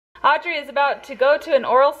Audrey is about to go to an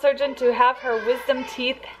oral surgeon to have her wisdom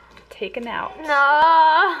teeth taken out.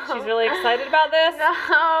 No. She's really excited about this.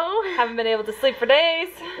 No. Haven't been able to sleep for days.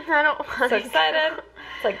 I don't want So excited.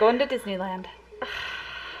 It's like going to Disneyland.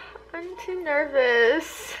 I'm too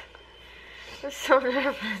nervous. I'm so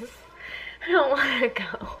nervous. I don't want to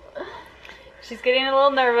go. She's getting a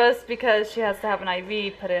little nervous because she has to have an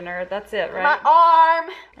IV put in her. That's it, right? My arm.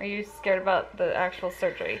 Are you scared about the actual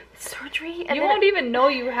surgery? Surgery? You won't even know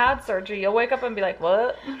you had surgery. You'll wake up and be like,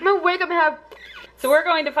 what? I'm gonna wake up and have... So we're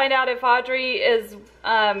going to find out if Audrey is,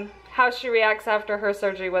 how she reacts after her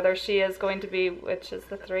surgery, whether she is going to be, which is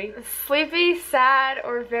the 3? Sleepy, sad,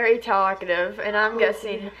 or very talkative. And I'm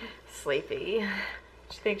guessing sleepy.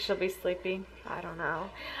 She thinks she'll be sleepy. I don't know.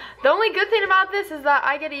 The only good thing about this is that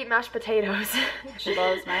I get to eat mashed potatoes. She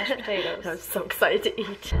loves mashed potatoes. I'm so excited to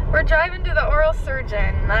eat. We're driving to the oral surgeon,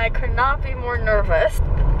 and I could not be more nervous.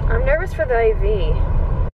 I'm nervous for the IV.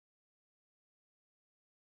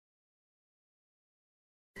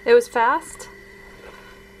 It was fast?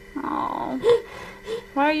 Oh.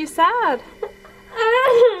 Why are you sad?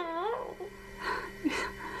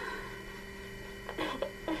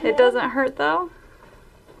 It doesn't hurt though?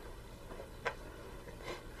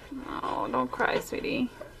 Oh, don't cry, sweetie.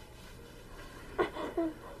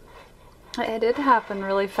 It did happen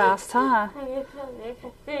really fast, huh?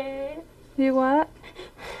 You what?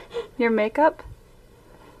 Your makeup?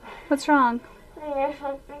 What's wrong?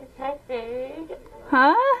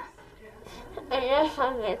 Huh?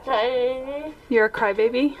 You're a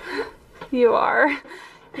crybaby? You are.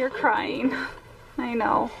 You're crying. I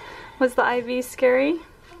know. Was the IV scary?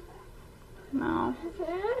 No.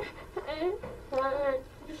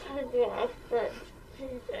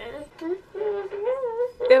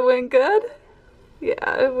 It went good?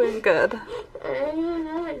 Yeah, it went good.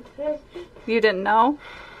 You didn't know?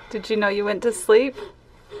 Did you know you went to sleep?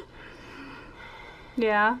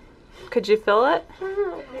 Yeah. Could you feel it?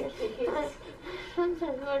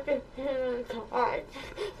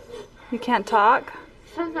 You can't talk?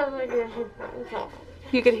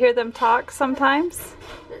 You could hear them talk sometimes?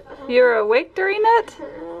 You were awake during it?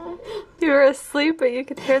 You were asleep but you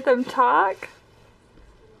could hear them talk?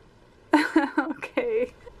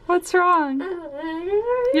 Okay. What's wrong?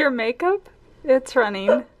 Your makeup? It's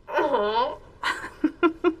running.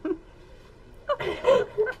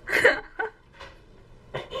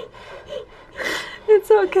 It's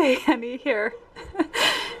okay, honey. Here.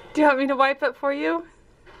 Do you want me to wipe it for you?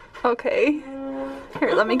 Okay.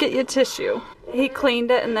 Here, let me get you a tissue. He cleaned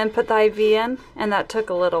it and then put the IV in, and that took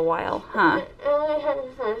a little while, huh?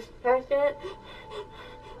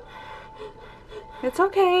 It's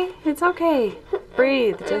okay. It's okay.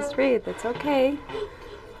 Breathe. Just breathe. It's okay.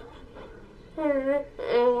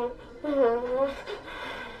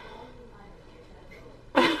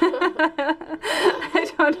 I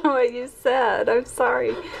don't know what you said. I'm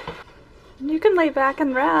sorry. You can lay back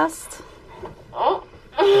and rest. Well,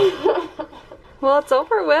 it's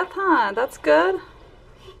over with, huh? That's good.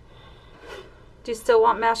 Do you still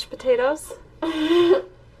want mashed potatoes? Do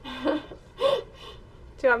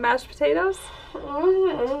you want mashed potatoes? I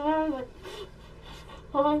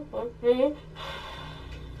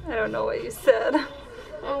don't know what you said.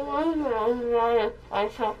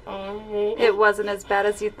 It wasn't as bad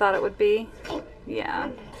as you thought it would be? Yeah.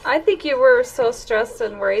 I think you were so stressed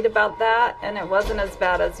and worried about that, and it wasn't as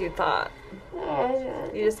bad as you thought.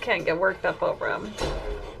 You just can't get worked up over them.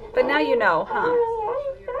 But now you know, huh?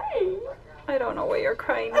 I don't know why you're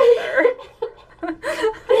crying either. Do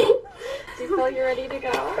you feel you're ready to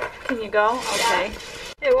go? Can you go? Okay.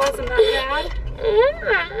 It wasn't that bad?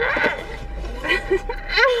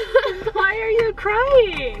 Why are you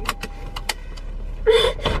crying?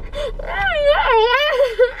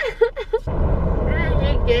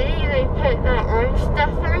 They put that orange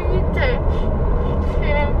stuff on you to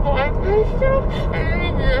blood pressure, and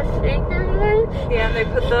then the finger one. Yeah, and they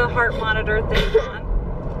put the heart monitor thing on.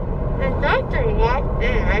 The doctor walked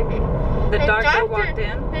in, I think. The doctor walked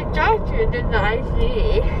in? The doctor did the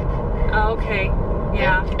IV. Oh, okay.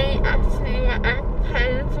 Yeah. And they asked me what our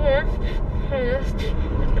plans were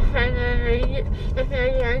for the radio, if I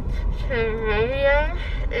went to the rodeo.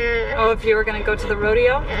 And Oh, if you were going to go to the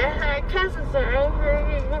rodeo? and my cousins are over,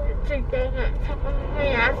 we wanted to go, but probably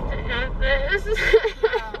after this.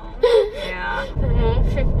 Yeah. She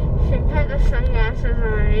put the sunglasses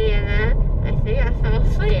on me, and then I think I fell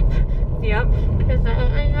asleep. Yep. Because I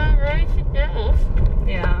don't remember anything else.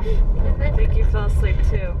 Yeah. I think you fell asleep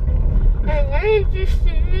too. And where did you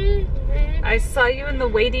see me? I saw you in the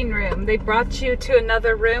waiting room. They brought you to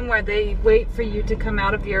another room where they wait for you to come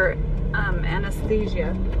out of your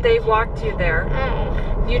anesthesia. They walked you there.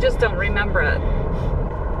 Oh. You just don't remember it.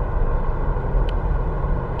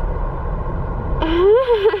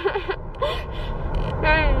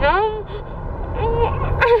 I know.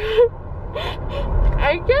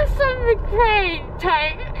 I guess I'm the crying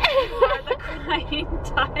type. You are the crying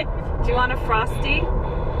type. Do you want a Frosty?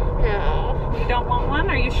 No. You don't want one?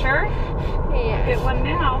 Are you sure? Yes. Get one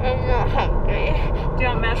now. I'm not hungry. Do you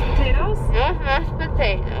want mashed potatoes? No mashed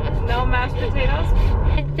potatoes. No mashed potatoes?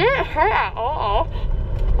 It didn't hurt at all.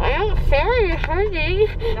 I don't feel it hurting.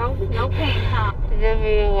 No pain, huh? And then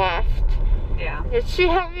we left. Yeah. Did she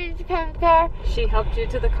help me to come to the car? She helped you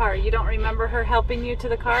to the car. You don't remember her helping you to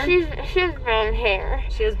the car? She has brown hair.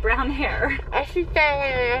 She has brown hair. I think I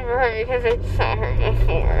would remember her because I saw her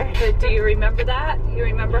before. But do you remember that? You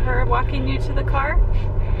remember her walking you to the car?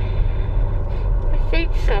 I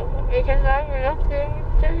think so, because I went up there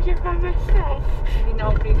here by myself. You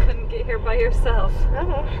know, you couldn't get here by yourself.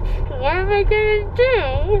 Oh, what am I gonna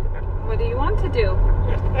do? What do you want to do?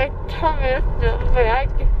 My tongue is numb, but I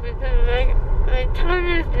can my tongue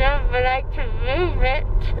is numb, but I can move it.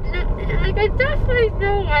 Like, I definitely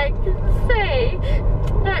know what I can say,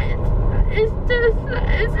 but it's just,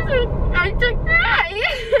 I just cry.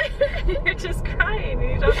 You're just crying.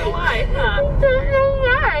 You don't know why, huh? I don't know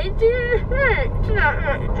why. It didn't hurt. It's not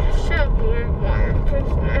right. Should be more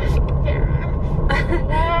Christmas.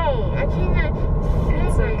 No, I can't feel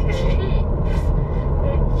It's my okay. cheeks.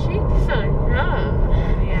 My cheeks are numb.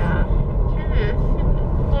 Yeah.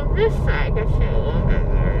 On this side, I feel a little bit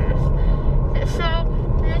worse. So,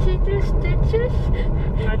 did he do stitches?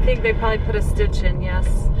 I think they probably put a stitch in, yes.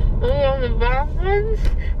 Only on the bottom ones?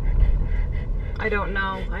 I don't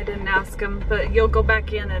know. I didn't ask them, but you'll go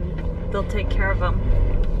back in and they'll take care of them.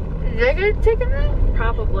 They're gonna take them out?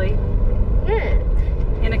 Probably. When?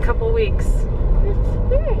 In a couple weeks. It's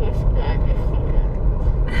almost bad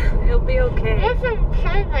before. It'll be okay. If I'm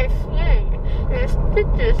trying my swing, and the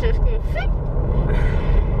stitches just go fit.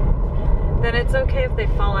 Then it's okay if they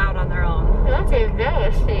fall out on their own. That's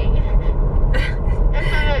embarrassing. If I'm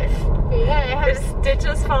at school, I have If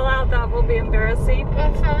stitches fall out, that will be embarrassing. if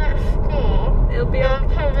I'm at school, It'll be I'll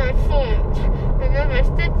okay. put my foot, and then my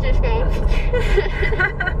stitches go.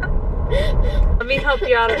 Let me help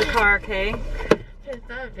you out of the car, okay?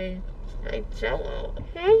 That'd be like Jello.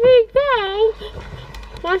 Here we go.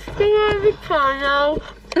 Let's go out of the car now.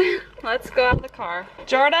 Let's go out of the car.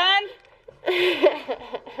 Jordan!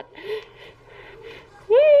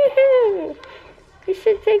 Woohoo! We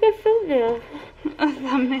should take a thumbnail. A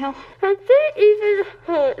thumbnail. I didn't even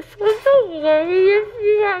hurt, so don't worry if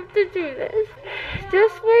you have to do this.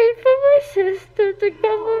 Just wait for my sister to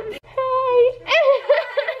come up. Hi!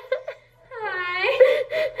 Hi.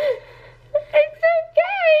 It's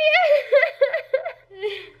okay!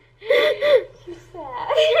 She's sad.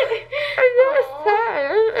 I'm not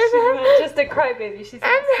sad. She's just a crybaby. She's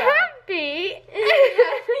I'm not sad. happy!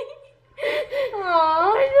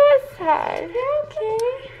 Aww. I'm not sad. You're okay.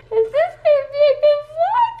 Is this gonna be a good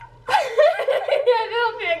vlog? Yeah,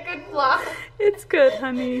 that'll be a good vlog. It's good,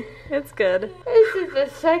 honey. It's good. This is the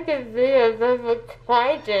second video I've ever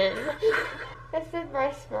cried in. This is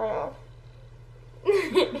my smile.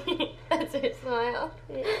 That's her smile.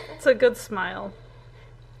 Yeah. It's a good smile.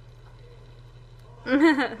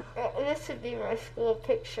 This would be my school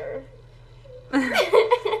picture.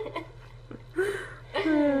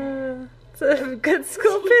 It's a good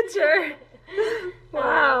school picture.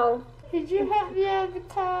 Wow. Did you help me out of the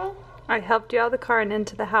car? I helped you out of the car and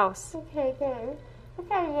into the house. Okay, good. I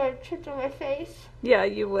probably would have tripped on my face. Yeah,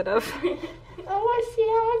 you would have. I want to see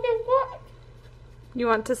how I can walk. You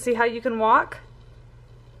want to see how you can walk?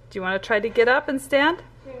 Do you want to try to get up and stand?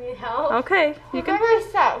 You need help? Okay. You By can.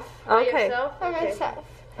 myself. By Okay. yourself? By Okay. myself.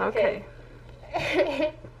 Okay.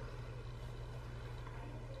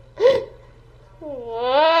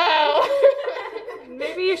 Whoa.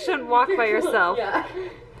 Maybe you shouldn't walk by yourself. Yeah.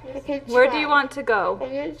 I can Where do try. you want to go? I'm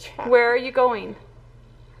gonna try. Where are you going?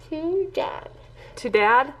 To Dad. To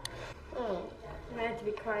Dad? Oh. I have to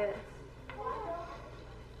be quiet.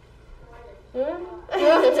 Don't.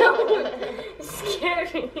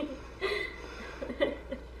 Scary.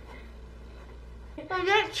 I'm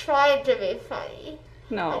not trying to be funny.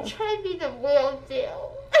 No. I'm trying to be the real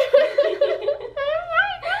deal. I'm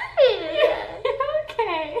not happy again.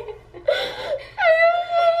 Okay. I don't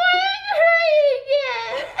know why I'm crying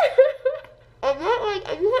again.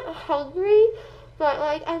 I'm not hungry, but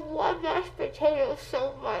like I love mashed potatoes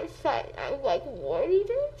so much that I'm like wanting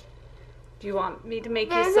it. Do you want me to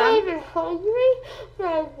make I'm you not some? even hungry, but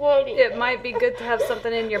I'm wanting It might be good to have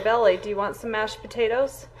something in your belly. Do you want some mashed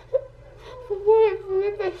potatoes? Will it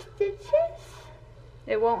ruin my stitches?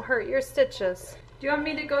 It won't hurt your stitches. Do you want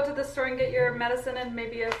me to go to the store and get your medicine and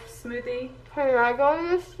maybe a smoothie? Can I go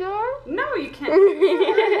to the store? No, you can't.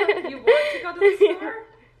 You want to go to the store?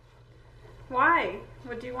 Why?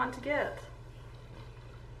 What do you want to get?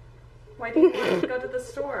 Why do you want to go to the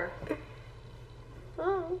store?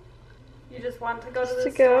 Oh. You just want to go to the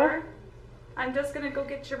Just to go? store? I'm just going to go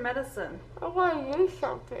get your medicine. I want to do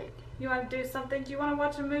something. You want to do something? Do you want to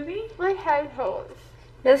watch a movie? My head hurts.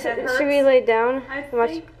 Head hurts? Should we lay down? I Watch-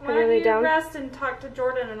 think, should why we don't lay you down? rest and talk to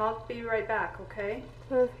Jordan and I'll be right back, okay?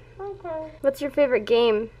 Okay. What's your favorite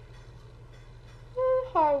game? That's a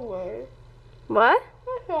hard one. What?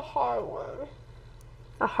 That's a hard one.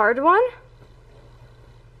 A hard one?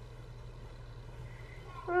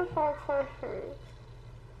 That's a hard question.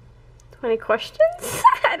 20 questions?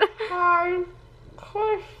 I don't- Hard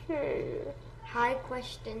question. High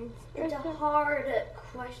questions. It's a hard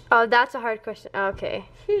question. Oh, that's a hard question. Okay.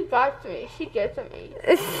 She got me. She gets me.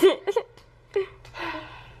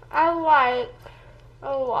 I like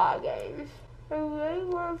a lot of games. I really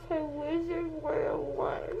want to play Wizard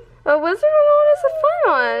 101. Oh, Wizard 101 is a fun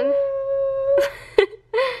one.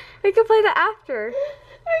 We could play that after. And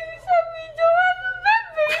you said we don't have a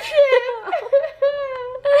membership.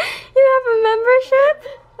 You have a membership?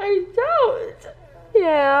 I don't.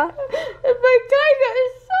 Yeah. And my guy got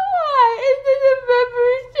so high into the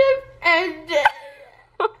membership ended.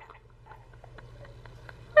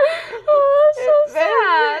 Oh, that's so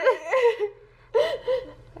sad.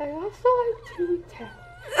 I also like Tea Time.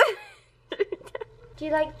 Do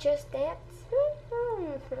you like Just Dance?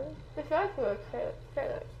 It's actually okay.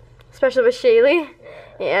 Especially with Shaylee.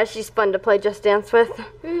 Yeah, she's fun to play Just Dance with.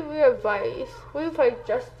 We are buddies. We play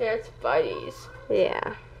Just Dance buddies.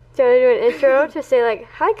 Yeah. Do you want to do an intro to say like,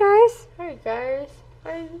 hi guys? Hi guys,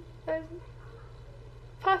 I'm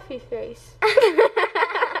Puffy Face.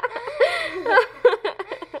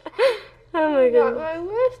 Oh my I got god. my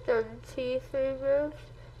wisdom teeth removed,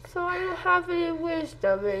 so I don't have any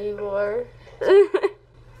wisdom anymore. I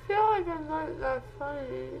feel like I'm not that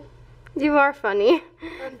funny. You are funny.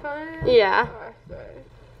 I'm funny? Yeah. Okay.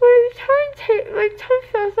 My tongue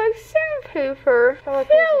feels like sandpaper. Feel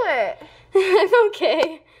it. I'm okay.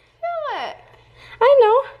 Feel it. I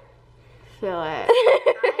know. Feel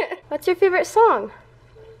it. What's your favorite song?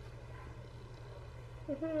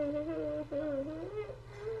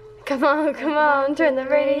 Come on, turn the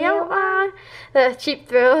radio on. The Cheap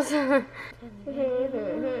Thrills.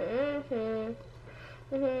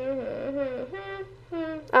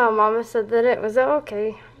 Oh, Mama said that it was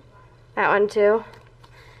okay. That one too.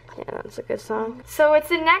 Yeah, that's a good song. So it's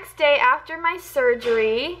the next day after my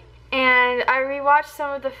surgery, and I rewatched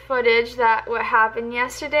some of the footage that what happened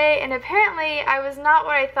yesterday, and apparently I was not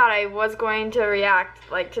what I thought I was going to react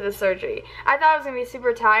like to the surgery. I thought I was going to be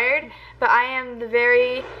super tired, but I am the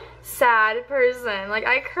very sad person. Like,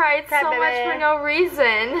 I cried so much for no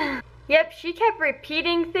reason. Yep, she kept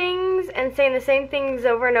repeating things and saying the same things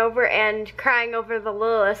over and over and crying over the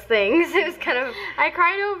littlest things. It was kind of... I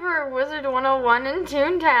cried over Wizard 101 in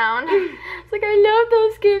Toontown. It's like, I love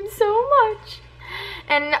those games so much.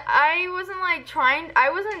 And I wasn't like I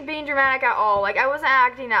wasn't being dramatic at all. Like, I wasn't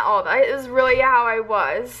acting at all. It was really how I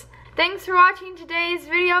was. Thanks for watching today's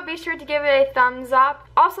video. Be sure to give it a thumbs up.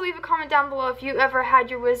 Also, leave a comment down below if you ever had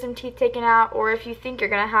your wisdom teeth taken out or if you think you're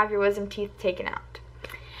going to have your wisdom teeth taken out.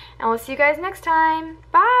 And we'll see you guys next time.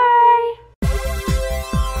 Bye!